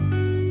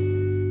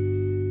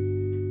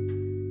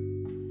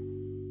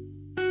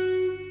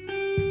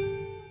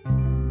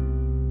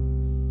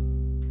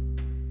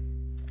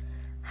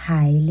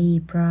Hi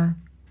Libra,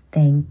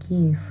 thank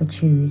you for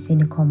choosing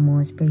to come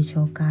more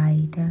spiritual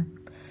guide.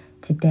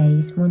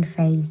 Today's moon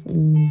phase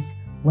is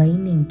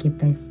Wanning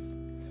Gibbous.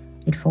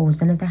 It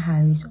falls under the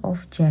house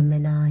of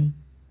Gemini.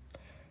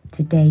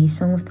 Today's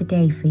song of the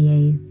day for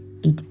you,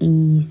 it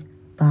is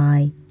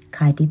by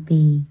Cardi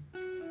B.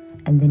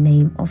 And the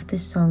name of the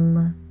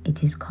song,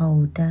 it is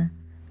called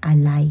I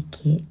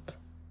Like It.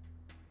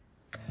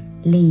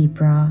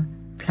 Libra,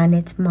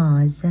 planet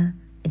Mars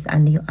is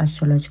under your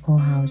astrological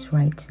house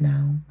right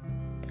now.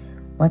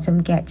 What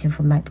I'm getting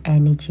from that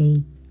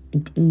energy,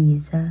 it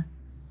is a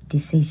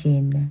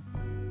decision.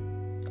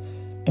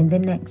 In the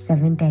next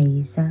 7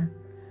 days,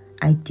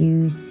 I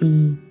do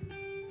see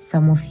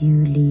some of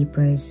you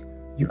Libras,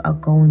 you are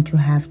going to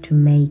have to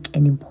make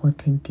an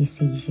important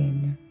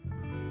decision.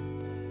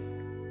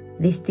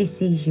 This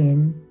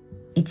decision,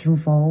 it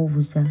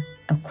involves a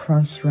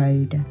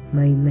crossroad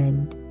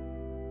moment.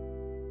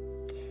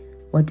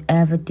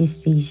 Whatever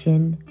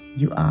decision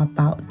you are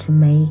about to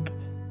make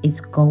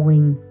is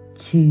going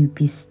to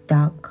be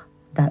stuck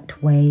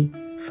that way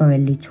for a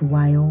little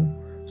while,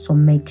 so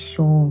make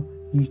sure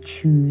you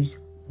choose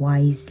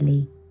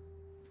wisely.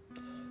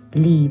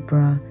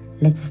 Libra,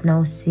 let us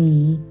now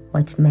see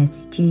what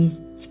messages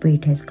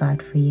Spirit has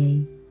got for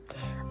you.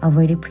 I've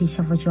already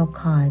pre-shuffled your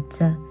cards,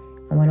 and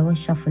while I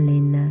was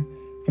shuffling,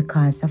 the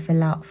cards I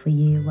fell out for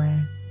you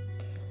were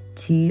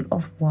 2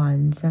 of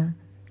Wands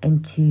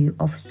and 2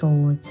 of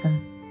Swords.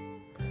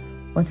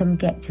 What I'm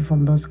getting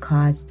from those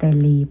cards there,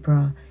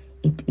 Libra,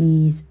 it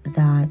is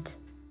that,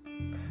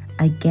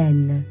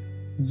 again,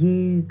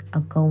 you are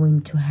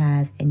going to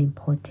have an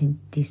important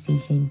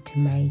decision to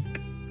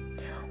make.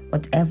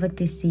 Whatever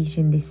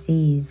decision this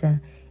is,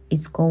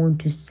 it's going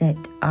to set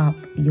up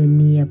your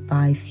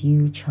nearby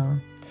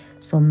future.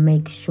 So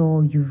make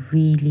sure you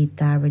really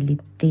thoroughly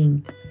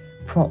think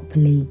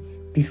properly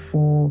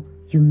before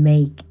you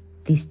make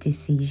this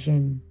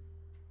decision.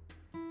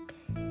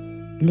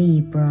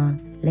 Libra,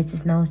 let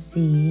us now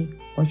see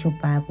what your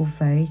Bible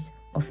verse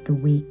of the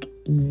week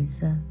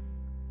is.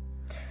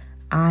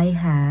 I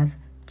have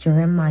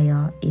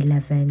Jeremiah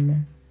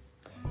 11,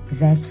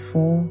 verse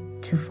 4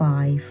 to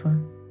 5.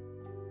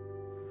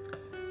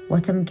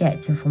 What I'm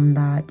getting from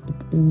that,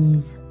 it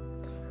is,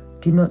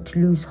 do not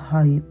lose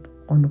hope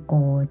on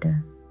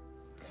God.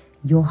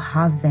 Your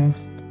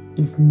harvest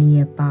is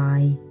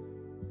nearby.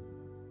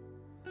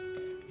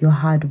 Your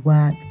hard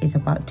work is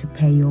about to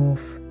pay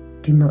off.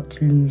 Do not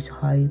lose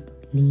hope,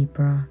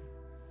 Libra.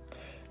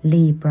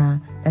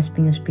 Libra, that's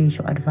been your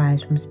spiritual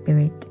advice from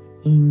Spirit.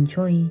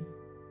 Enjoy.